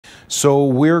So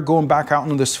we're going back out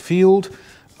into this field.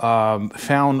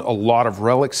 Found a lot of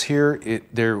relics here.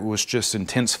 There was just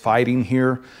intense fighting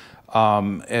here.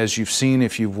 As you've seen,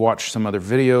 if you've watched some other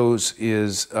videos,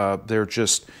 there are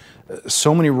just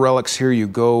so many relics here. You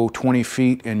go 20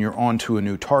 feet and you're onto a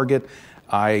new target.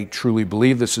 I truly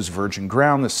believe this is virgin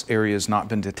ground. This area has not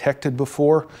been detected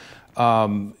before.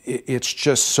 It's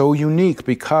just so unique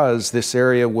because this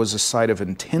area was a site of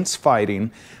intense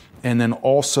fighting and then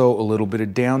also a little bit of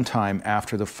downtime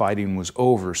after the fighting was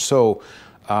over. So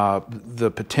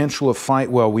the potential of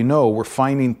we know we're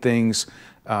finding things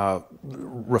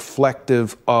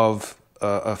reflective of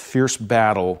a fierce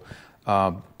battle,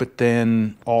 but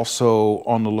then also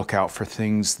on the lookout for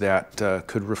things that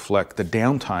could reflect the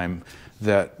downtime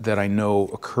that I know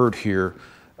occurred here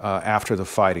after the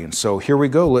fighting. So here we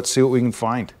go. Let's see what we can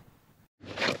find.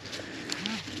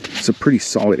 It's a pretty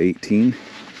solid 18.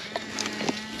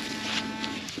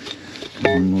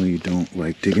 Normally you don't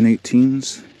like digging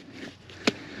 18s.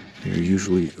 They're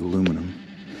usually aluminum.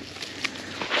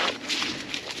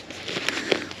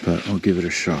 But I'll give it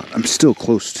a shot. I'm still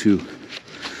close to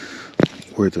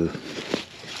where the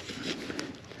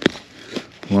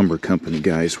lumber company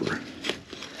guys were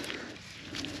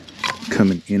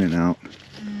coming in and out.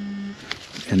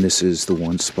 And this is the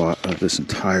one spot of this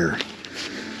entire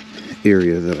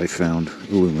area that I found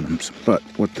aluminums. But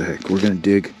what the heck, we're gonna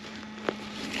dig.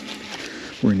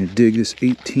 We're gonna dig this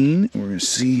 18 and we're gonna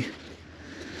see.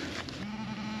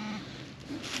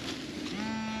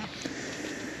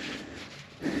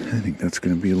 I think that's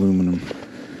gonna be aluminum.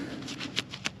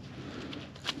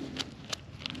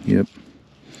 Yep.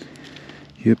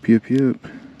 Yep.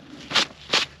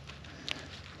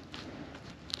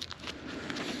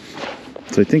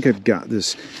 So I think I've got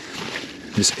this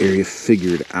area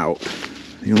figured out.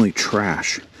 The only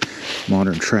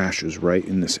modern trash is right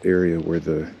in this area where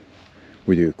the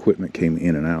equipment came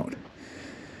in and out.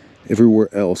 Everywhere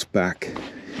else back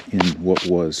in what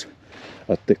was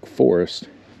a thick forest,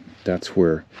 that's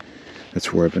where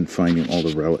I've been finding all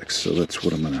the relics. So that's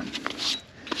what I'm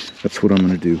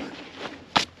gonna do.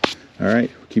 All right,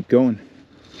 keep going.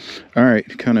 All right,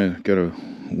 kind of got a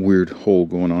weird hole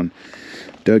going on.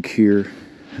 Dug here,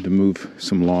 had to move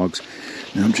some logs.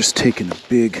 Now I'm just taking a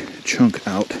big chunk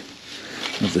out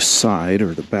of the side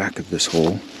or the back of this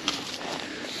hole.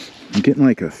 I'm getting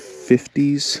like a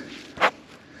 50s,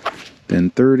 then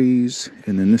 30s,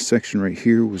 and then this section right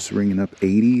here was ringing up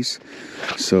 80s.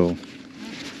 So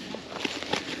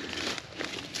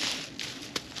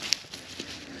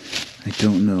I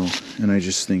don't know, and I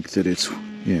just think that it's,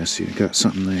 yeah, see, I got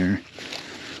something there.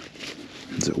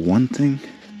 Is it one thing?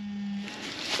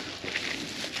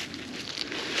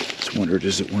 Just wondered,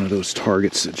 is it one of those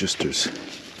targets that just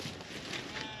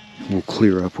will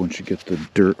clear up once you get the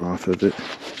dirt off of it?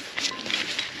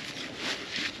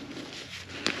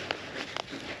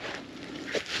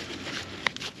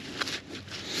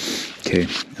 Okay, I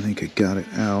think I got it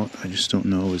out. I just don't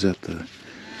know, is that the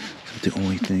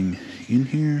only thing in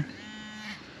here?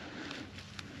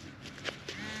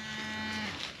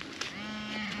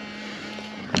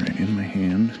 Right in my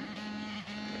hand.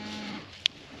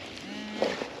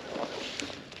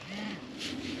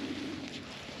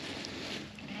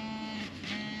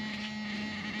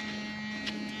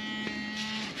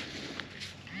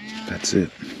 That's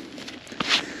it.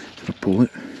 Is that a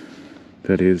bullet?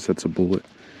 That's a bullet.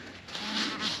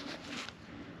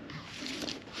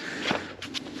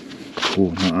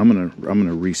 Cool. Now I'm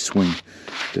gonna re-swing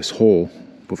this hole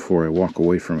before I walk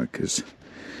away from it, because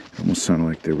it almost sounded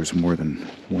like there was more than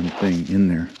one thing in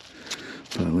there.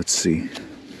 But let's see.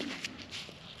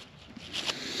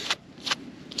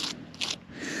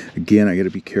 Again, I got to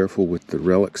be careful with the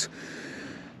relics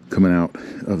coming out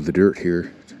of the dirt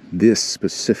here. This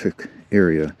specific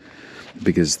area,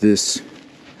 because this,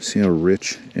 see how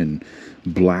rich and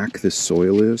black this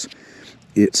soil is?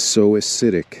 It's so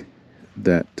acidic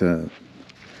that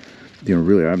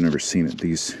really, I've never seen it.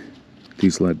 These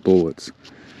lead bullets,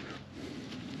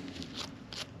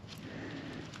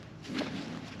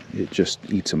 it just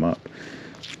eats them up.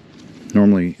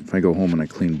 Normally, if I go home and I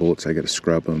clean bullets, I got to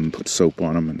scrub them, put soap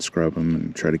on them and scrub them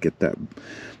and try to get that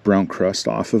brown crust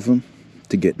off of them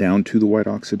to get down to the white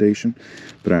oxidation.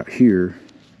 But out here,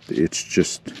 it's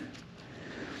just,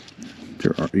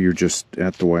 you're just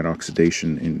at the white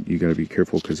oxidation, and you got to be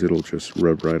careful because it'll just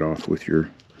rub right off with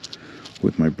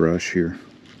my brush here.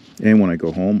 And when I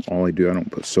go home, all I do, I don't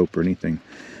put soap or anything.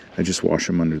 I just wash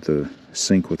them under the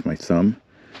sink with my thumb.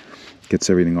 Gets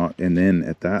everything off, and then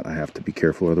at that I have to be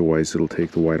careful, otherwise it'll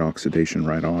take the white oxidation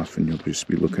right off and you'll just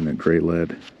be looking at gray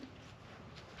lead.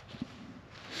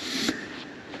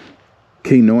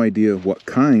 Okay, no idea what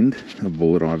kind of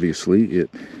bullet, obviously. It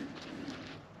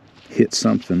hit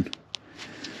something,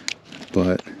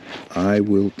 but I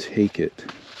will take it.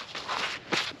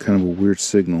 Kind of a weird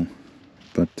signal,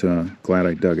 but glad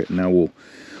I dug it. Now we'll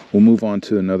move on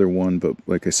to another one, but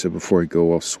like I said before I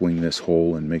go, I'll swing this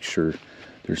hole and make sure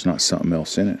there's not something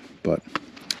else in it. But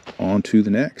on to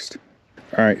the next.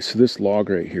 All right, so this log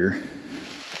right here,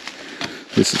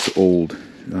 this is old.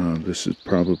 This is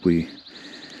probably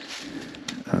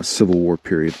Civil War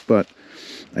period, but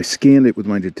I scanned it with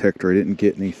my detector. I didn't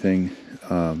get anything.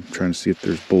 Trying to see if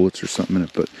there's bullets or something in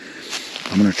it, but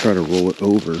I'm going to try to roll it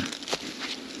over.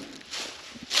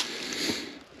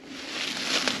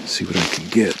 See what I can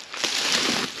get.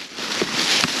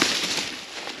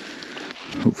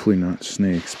 Hopefully not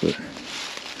snakes, but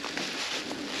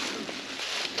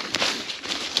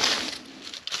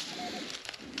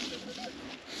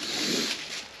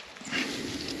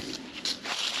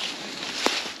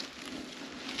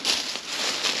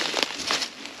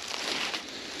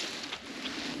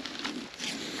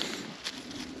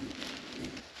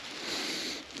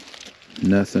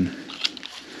nothing.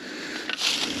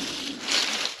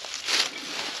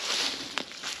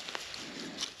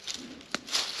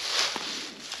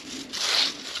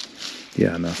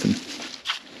 Yeah, nothing.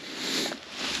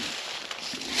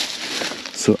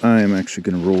 So I am actually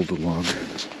going to roll the log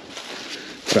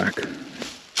back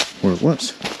where it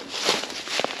was.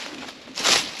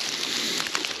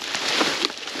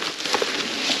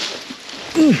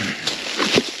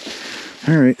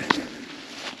 All right.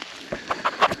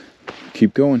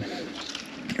 Keep going.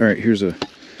 All right, here's a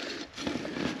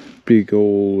big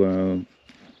old,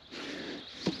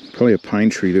 probably a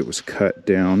pine tree that was cut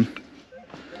down.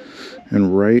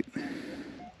 And right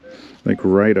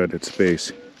at its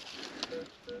base.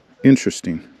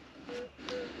 Interesting.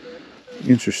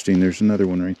 Interesting. There's another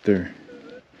one right there.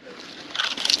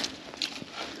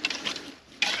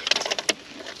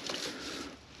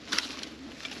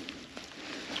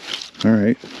 All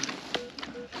right.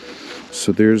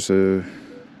 So there's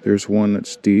one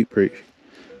that's deep, right?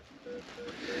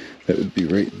 That would be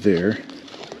right there.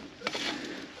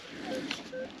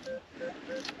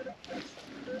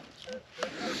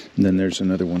 And then there's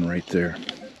another one right there.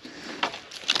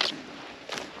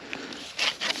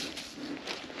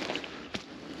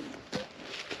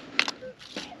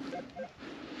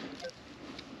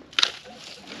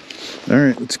 All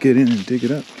right, let's get in and dig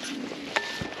it up.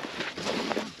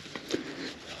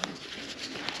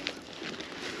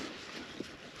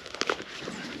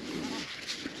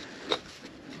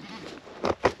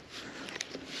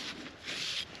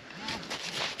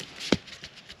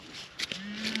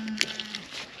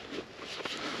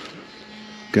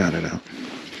 Got it out.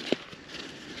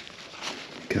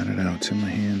 Got it out. It's in my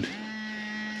hand.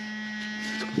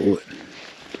 It's a bullet.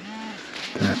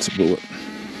 That's a bullet.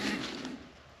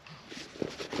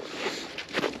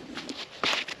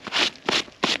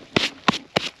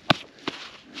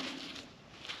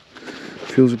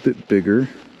 Feels a bit bigger.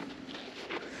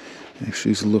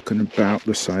 Actually, he's looking about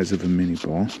the size of a mini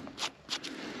ball.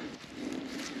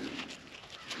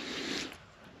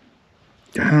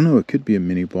 I don't know, it could be a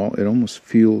mini ball. It almost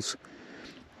feels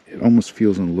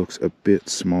and looks a bit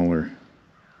smaller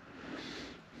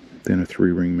than a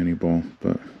 3-ring mini ball,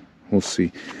 but we'll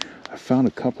see. I found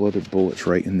a couple other bullets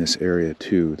right in this area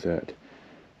too that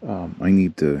I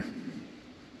need to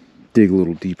dig a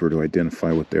little deeper to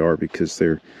identify what they are, because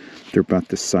they're about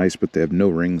this size, but they have no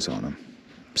rings on them.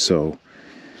 So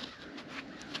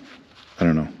I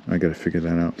don't know. I got to figure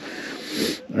that out.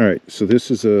 All right, so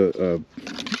this is a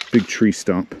big tree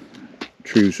stump.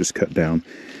 Tree was just cut down,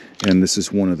 and this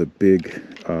is one of the big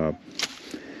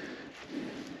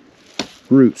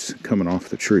roots coming off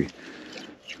the tree.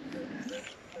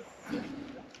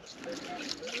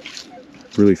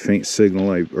 Really faint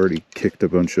signal. I already kicked a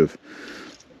bunch of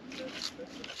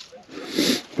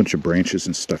branches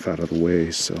and stuff out of the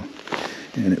way, so,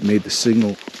 and it made the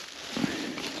signal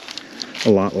a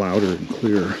lot louder and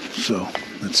clearer. So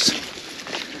let's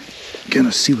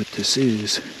gonna see what this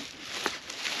is,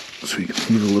 so we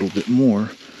can move a little bit more,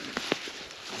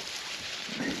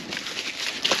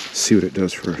 see what it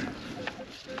does for.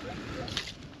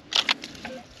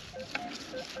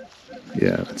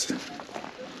 Yeah,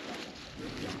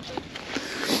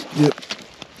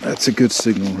 that's a good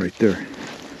signal right there.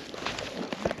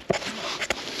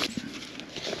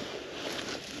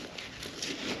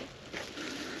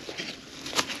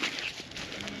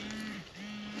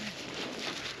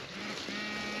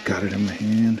 Got it in my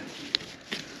hand.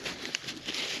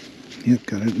 Yep,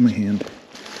 got it in my hand.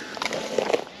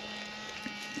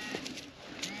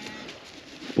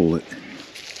 Bullet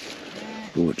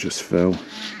just fell.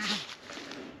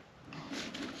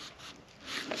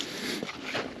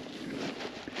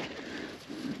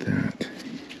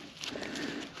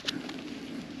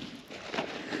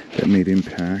 That made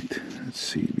impact. Let's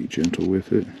see, be gentle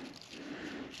with it.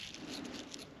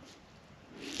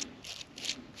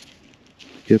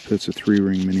 Yep, that's a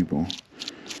 3-ring mini ball.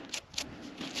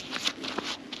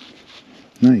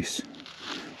 Nice.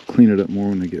 Clean it up more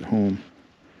when I get home.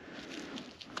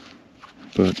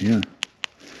 But yeah,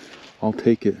 I'll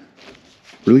take it.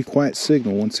 Really quiet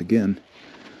signal once again.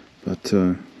 But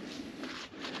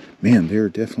man, they're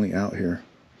definitely out here.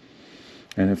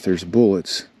 And if there's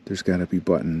bullets, there's got to be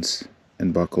buttons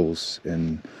and buckles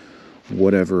and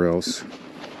whatever else.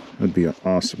 It'd be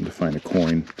awesome to find a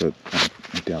coin, but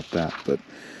I doubt that. But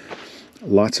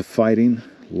lots of fighting,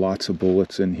 lots of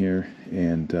bullets in here,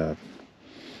 and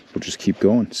we'll just keep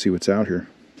going, see what's out here.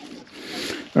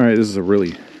 All right, this is a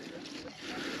really,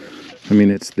 I mean,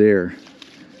 it's there.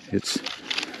 It's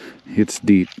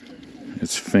deep.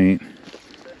 It's faint.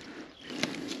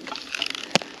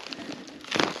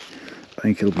 I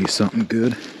think it'll be something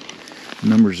good.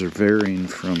 Numbers are varying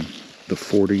from the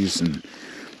 40s, and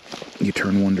you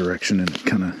turn one direction and it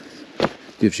kind of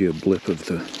gives you a blip of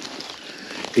the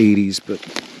 80s, but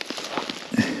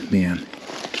man,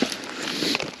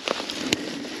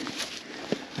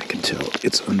 I can tell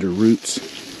it's under roots.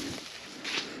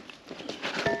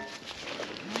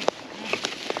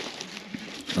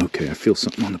 Okay, I feel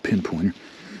something on the pinpointer.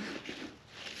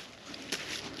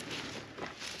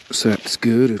 So that's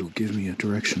good. It'll give me a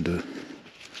direction to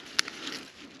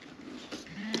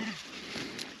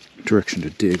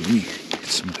dig. Let me get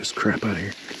some of this crap out of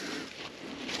here.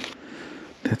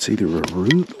 That's either a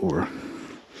root or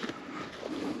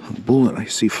a bullet I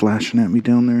see flashing at me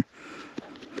down there.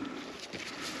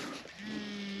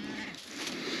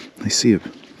 I see a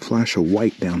flash of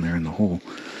white down there in the hole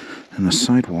in the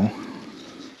sidewall.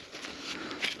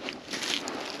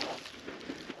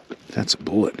 That's a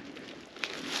bullet.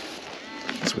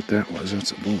 That's what that was.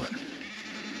 That's a bullet.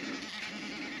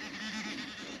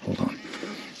 Hold on.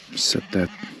 Set that.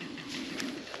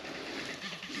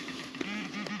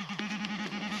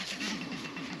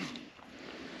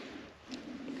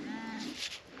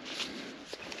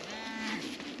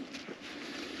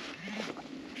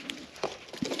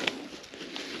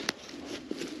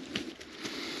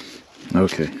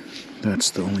 Okay,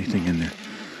 that's the only thing in there.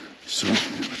 So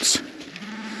let's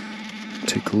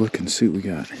take a look and see what we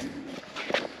got.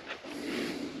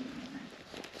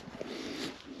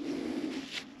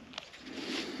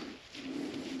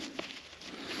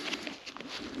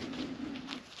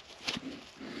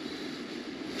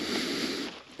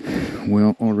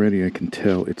 Well, already I can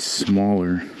tell it's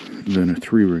smaller than a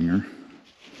 3-ringer.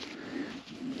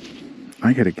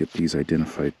 I gotta get these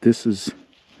identified. This is...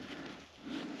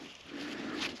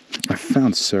 I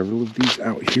found several of these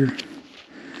out here,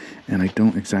 and I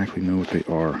don't exactly know what they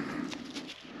are.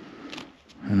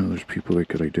 I know there's people that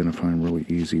could identify them really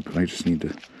easy, but I just need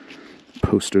to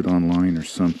post it online or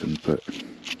something. But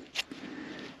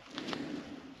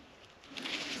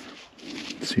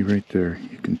see right there,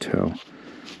 you can tell.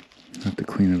 I have to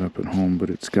clean it up at home, but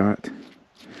it's got,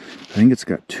 I think it's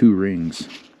got 2 rings.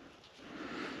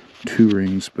 2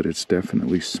 rings, but it's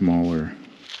definitely smaller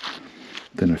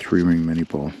than a 3-ring mini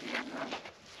ball.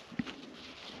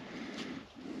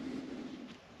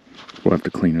 We'll have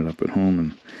to clean it up at home,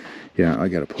 and yeah, I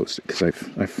gotta post it because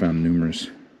I've found numerous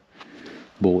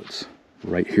bullets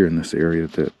right here in this area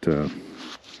that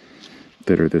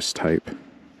that are this type,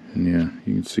 and yeah,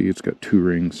 you can see it's got 2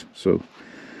 rings. So,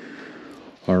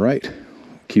 all right,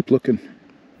 keep looking.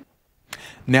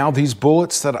 Now, these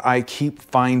bullets that I keep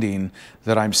finding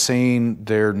that I'm saying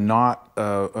they're not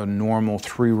a normal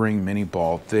 3-ring mini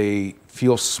ball. They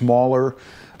feel smaller.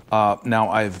 Now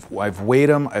I've weighed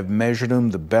them, I've measured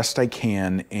them the best I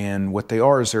can, and what they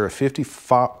are is they're a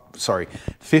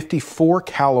 54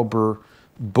 caliber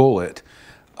bullet.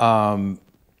 I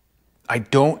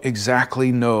don't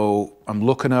exactly know. I'm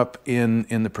looking up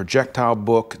in the projectile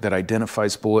book that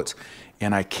identifies bullets,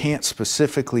 and I can't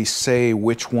specifically say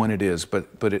which one it is,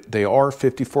 but they are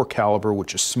 54 caliber,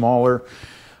 which is smaller.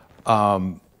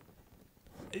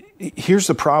 Here's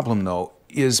the problem though,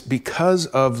 is because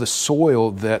of the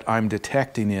soil that I'm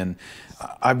detecting in,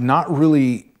 I've not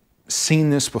really seen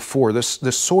this before. This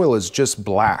soil is just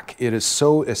black. It is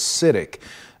so acidic.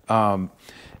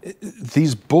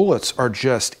 These bullets are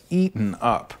just eaten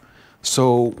up.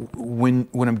 So when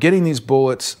I'm getting these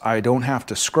bullets, I don't have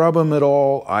to scrub them at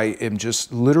all. I am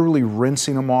just literally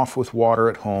rinsing them off with water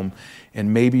at home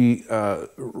and maybe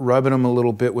rubbing them a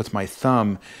little bit with my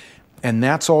thumb. And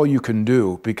that's all you can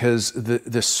do, because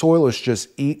the soil is just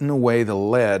eating away the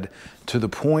lead to the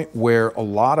point where a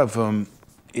lot of them,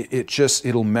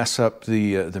 it'll mess up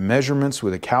the measurements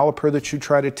with a caliper that you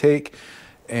try to take,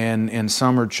 and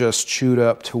some are just chewed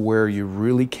up to where you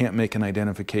really can't make an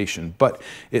identification. But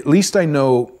at least I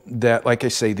know that, like I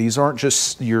say, these aren't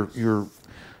just your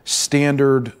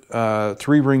standard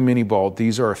 3-ring mini ball.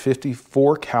 These are a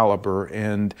 54 caliber,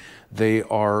 and they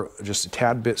are just a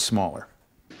tad bit smaller.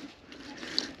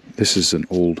 This is an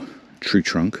old tree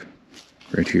trunk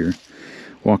right here.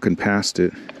 Walking past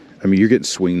it, I mean, you're getting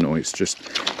swing noise just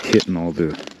hitting all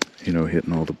the,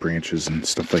 hitting all the branches and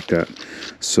stuff like that.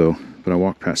 So, but I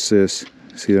walk past this,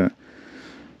 see that?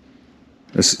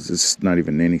 This is not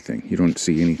even anything. You don't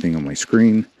see anything on my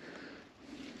screen.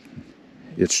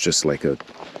 It's just like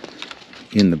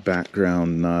in the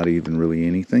background, not even really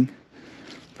anything.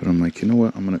 But I'm like, you know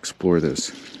what? I'm going to explore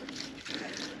this.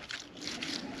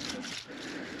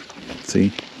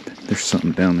 See, there's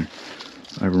something down there.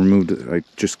 I removed it. I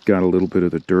just got a little bit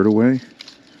of the dirt away.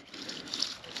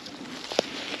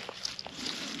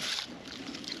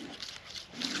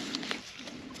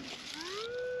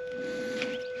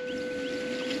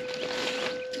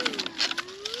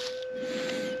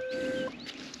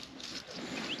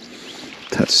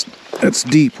 That's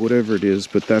deep, whatever it is,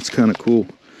 but that's kind of cool.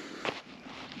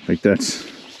 Like, that's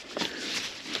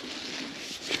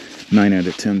 9 out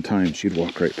of 10 times you'd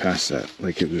walk right past that.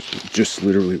 Like, it was just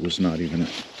literally, it was not even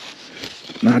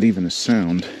a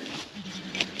sound.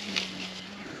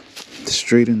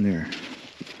 Straight in there.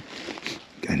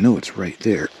 I know it's right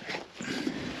there.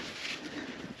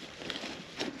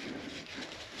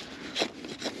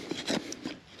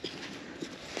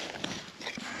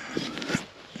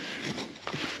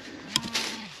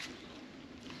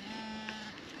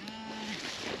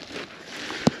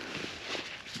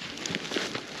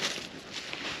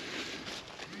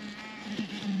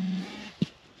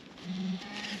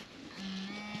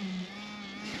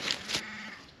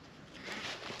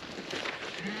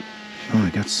 Oh, I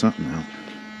got something out.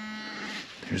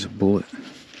 There's a bullet.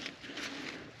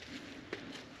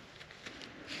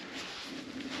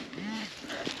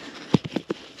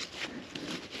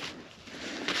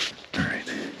 All right.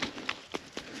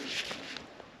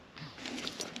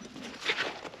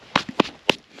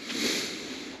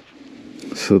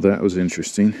 So that was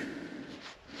interesting.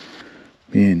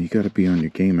 Man, you got to be on your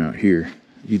game out here.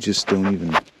 You just don't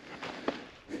even,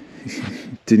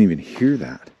 didn't even hear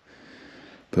that.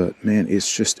 But man,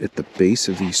 it's just at the base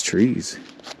of these trees.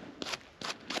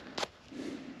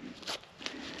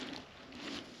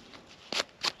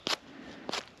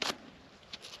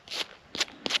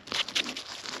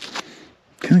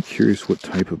 Kind of curious what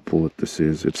type of bullet this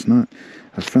is. It's not,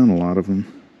 I've found a lot of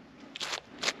them.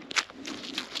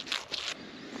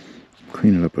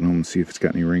 Clean it up at home and see if it's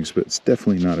got any rings, but it's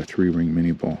definitely not a 3-ring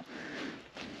mini ball.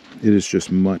 It is just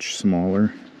much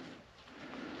smaller.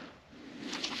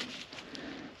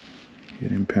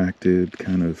 It impacted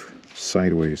kind of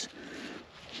sideways.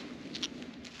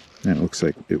 And it looks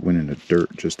like it went into dirt,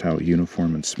 just how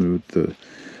uniform and smooth the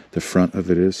front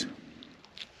of it is.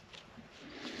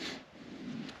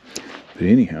 But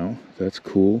anyhow, that's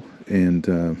cool. And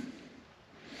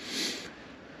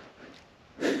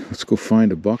let's go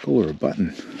find a buckle or a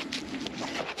button.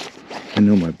 I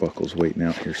know my buckle's waiting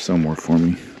out here somewhere for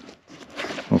me.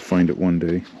 I'll find it one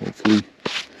day, hopefully.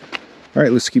 All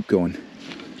right, let's keep going.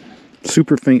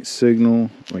 Super faint signal,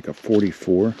 like a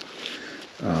 44.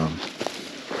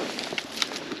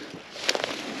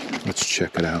 Let's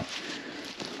check it out.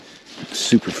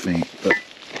 Super faint, but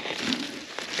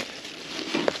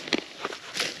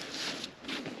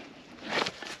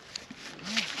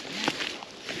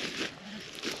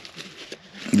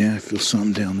yeah, I feel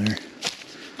something down there.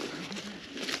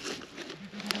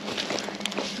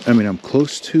 I mean, I'm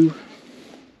close to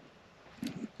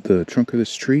the trunk of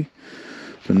this tree,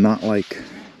 but not like,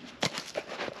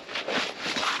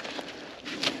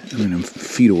 I mean, I'm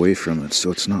feet away from it,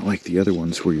 so it's not like the other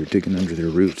ones where you're digging under their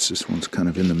roots. This one's kind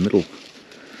of in the middle,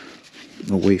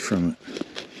 away from it.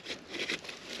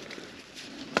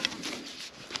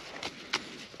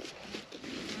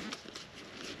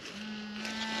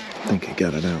 I think I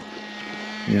got it out.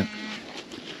 Yep.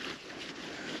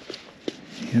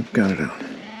 Yep, got it out.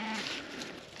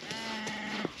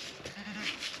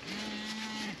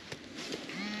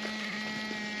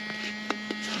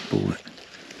 Bullet.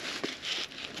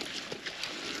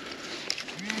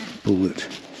 Bullet.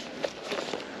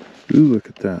 Ooh, look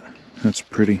at that. That's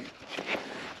pretty.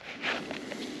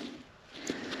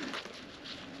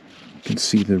 You can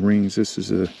see the rings. This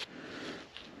is a,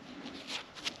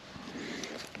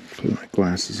 put my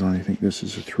glasses on. I think this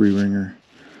is a 3-ringer.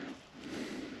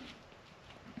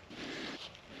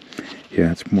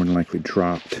 Yeah, it's more than likely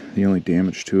dropped. The only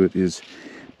damage to it is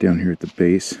down here at the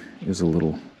base is a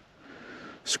little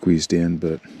squeezed in,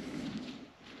 but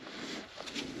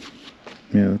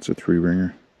yeah, that's a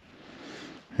 3-ringer.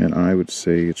 And I would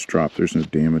say it's dropped. There's no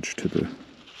damage to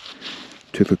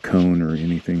the cone or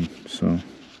anything. So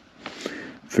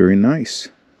very nice.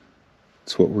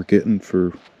 That's what we're getting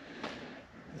for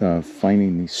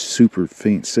finding these super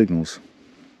faint signals,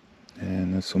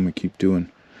 and that's what I'm gonna keep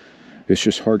doing. It's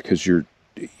just hard because you're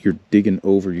digging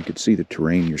over. You can see the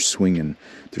terrain. You're swinging.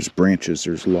 There's branches.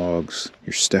 There's logs.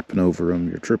 You're stepping over them.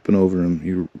 You're tripping over them.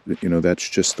 You know, that's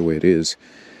just the way it is.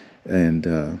 And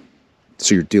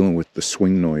so you're dealing with the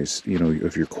swing noise, you know,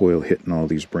 of your coil hitting all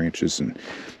these branches and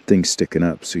things sticking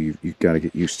up. So you've got to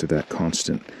get used to that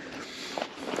constant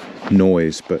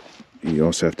noise. But you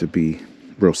also have to be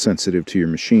real sensitive to your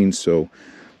machine, so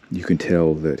you can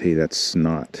tell that, hey, that's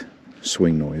not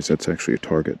swing noise. That's actually a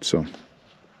target. So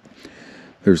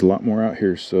there's a lot more out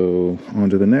here, so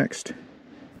on to the next.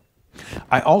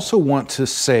 I also want to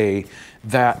say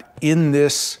that in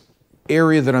this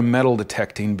area that I'm metal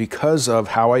detecting, because of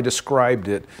how I described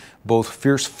it, both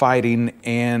fierce fighting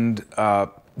and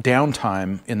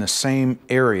downtime in the same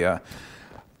area,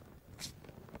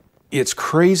 it's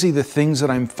crazy the things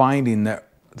that I'm finding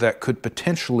that could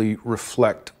potentially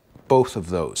reflect both of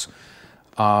those.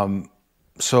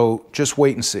 So just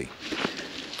wait and see.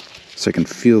 So I can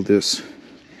feel this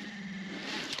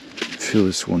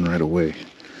one right away.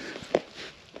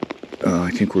 I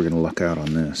think we're going to luck out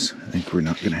on this. I think we're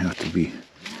not going to have to be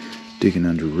digging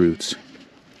under roots.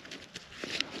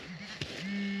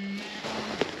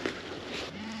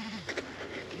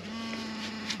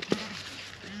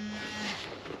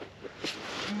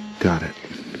 Got it.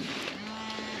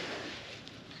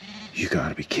 You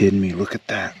gotta be kidding me. Look at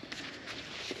that.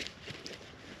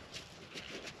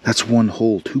 That's one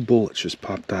hole. 2 bullets just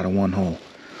popped out of one hole.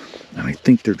 And I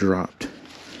think they're dropped.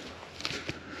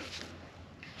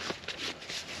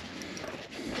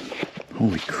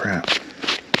 Holy crap.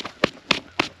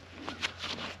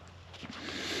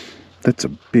 That's a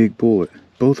big bullet.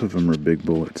 Both of them are big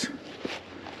bullets.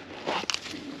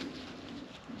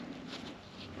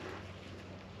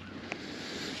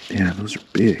 Yeah, those are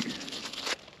big.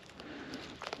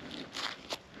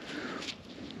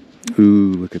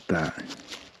 Ooh, look at that.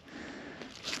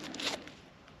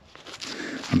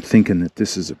 I'm thinking that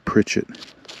this is a Pritchett.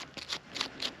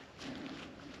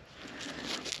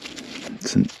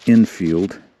 It's an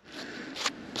infield.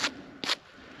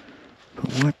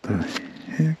 But what the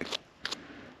heck?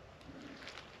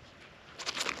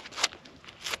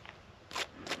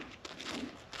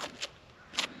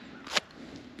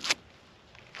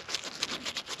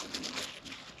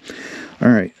 All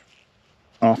right.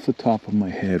 Off the top of my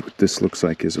head, what this looks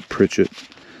like is a Pritchett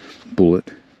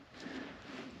bullet.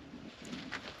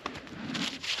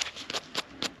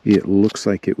 It looks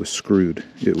like it was screwed.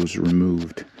 It was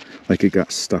removed. Like it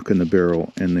got stuck in the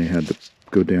barrel and they had to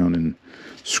go down and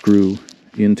screw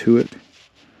into it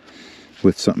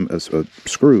with something, as a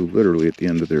screw literally at the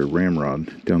end of their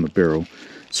ramrod down the barrel,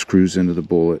 screws into the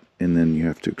bullet, and then you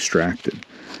have to extract it.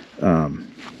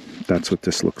 That's what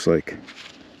this looks like.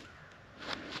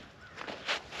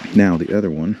 Now the other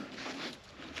one,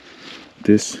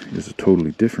 this is a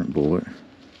totally different bullet.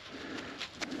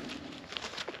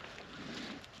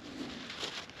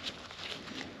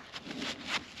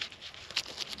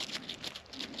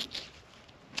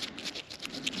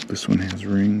 This one has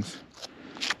rings.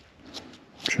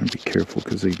 I'm trying to be careful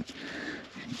because they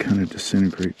kind of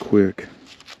disintegrate quick.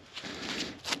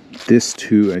 This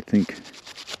too, I think,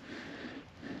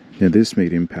 yeah, this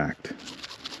made impact.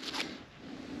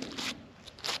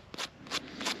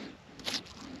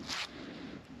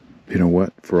 You know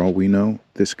what? For all we know,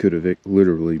 this could have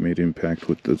literally made impact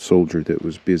with the soldier that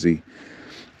was busy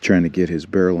trying to get his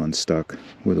barrel unstuck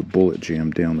with a bullet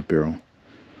jammed down the barrel.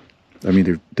 I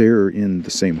mean, they're in the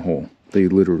same hole. They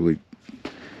literally,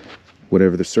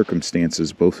 whatever the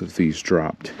circumstances, both of these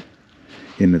dropped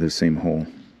into the same hole.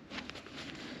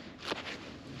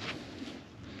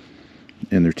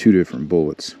 And they're 2 different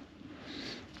bullets.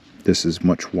 This is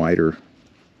much wider.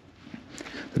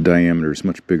 The diameter is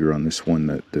much bigger on this one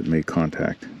that made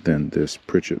contact than this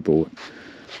Pritchett bullet.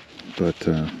 But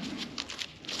I'm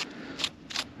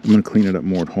going to clean it up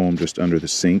more at home, just under the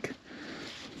sink,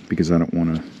 because I don't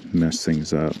want to mess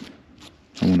things up.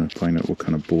 I want to find out what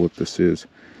kind of bullet this is.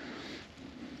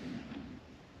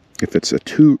 If it's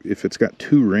got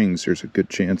 2 rings, there's a good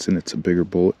chance, and it's a bigger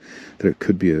bullet, that it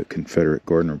could be a Confederate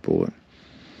Gardner bullet.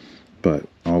 but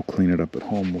I'll clean it up at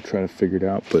home. We'll try to figure it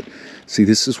out. But see,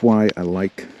 this is why I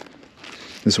like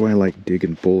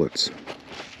digging bullets.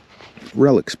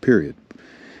 Relics, period.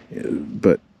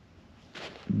 But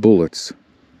bullets,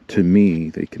 to me,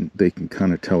 they can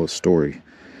kind of tell a story.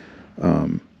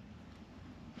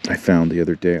 I found the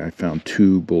other day, I found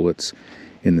 2 bullets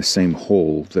in the same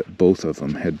hole that both of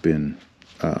them had been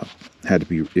had to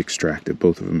be extracted.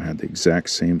 Both of them had the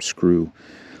exact same screw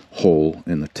hole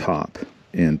in the top,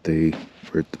 and they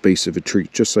were at the base of a tree,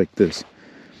 just like this.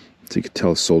 So you could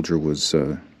tell a soldier was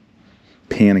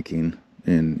panicking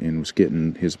and was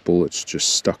getting his bullets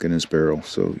just stuck in his barrel,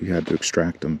 so you had to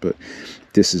extract them. But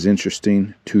this is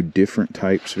interesting. 2 different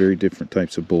types, very different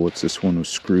types of bullets. This one was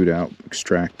screwed out,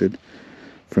 extracted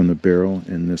from the barrel,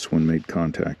 and this one made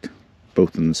contact,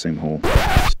 both in the same hole.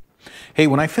 Hey,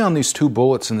 when I found these 2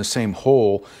 bullets in the same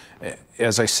hole,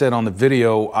 as I said on the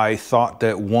video, I thought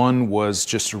that one was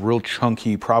just a real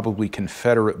chunky, probably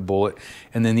Confederate bullet,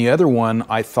 and then the other one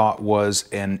I thought was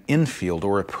an Enfield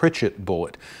or a Pritchett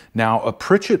bullet. Now, a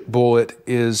Pritchett bullet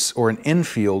is, or an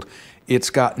Enfield, it's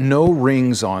got no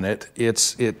rings on it.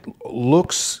 It's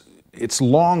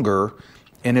longer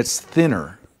and it's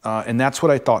thinner. And that's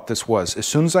what I thought this was. As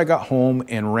soon as I got home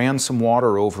and ran some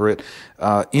water over it,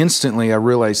 instantly I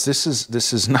realized this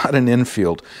is not an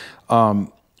Enfield.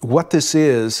 What this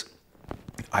is,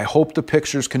 I hope the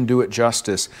pictures can do it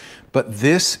justice, but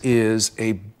this is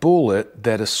a bullet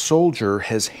that a soldier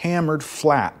has hammered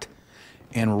flat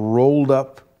and rolled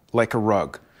up like a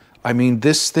rug. I mean,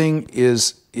 this thing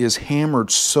is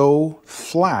hammered so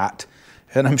flat,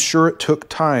 and I'm sure it took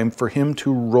time for him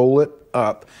to roll it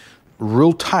up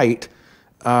real tight,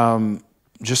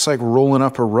 just like rolling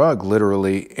up a rug,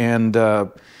 literally. And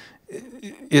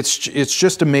it's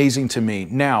just amazing to me.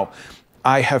 Now,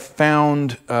 I have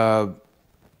found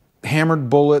hammered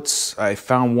bullets. I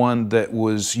found one that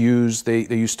was used, they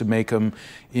used to make them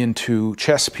into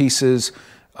chess pieces,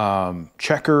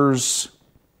 checkers,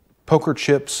 poker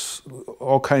chips,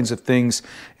 all kinds of things,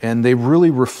 and they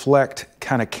really reflect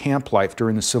kind of camp life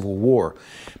during the Civil War.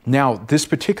 Now, this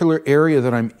particular area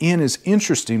that I'm in is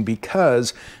interesting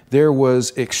because there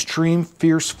was extreme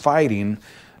fierce fighting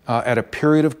at a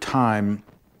period of time.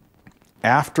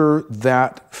 After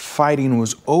that fighting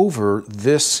was over,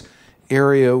 this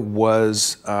area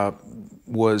was kind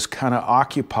of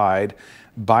occupied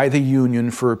by the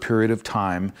Union for a period of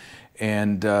time,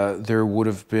 and there would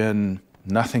have been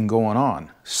nothing going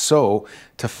on. So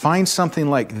to find something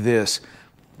like this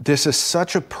is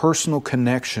such a personal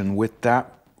connection with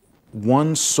that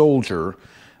one soldier,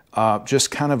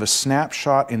 just kind of a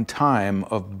snapshot in time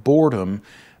of boredom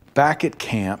back at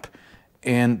camp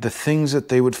and the things that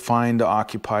they would find to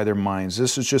occupy their minds.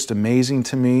 This is just amazing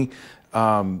to me.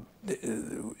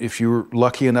 If you're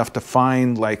lucky enough to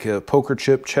find like a poker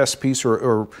chip, chess piece,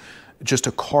 or just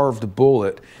a carved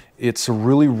bullet, it's a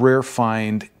really rare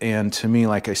find, and to me,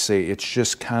 like I say, it's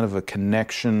just kind of a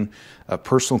connection, a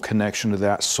personal connection to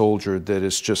that soldier that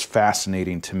is just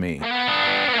fascinating to me.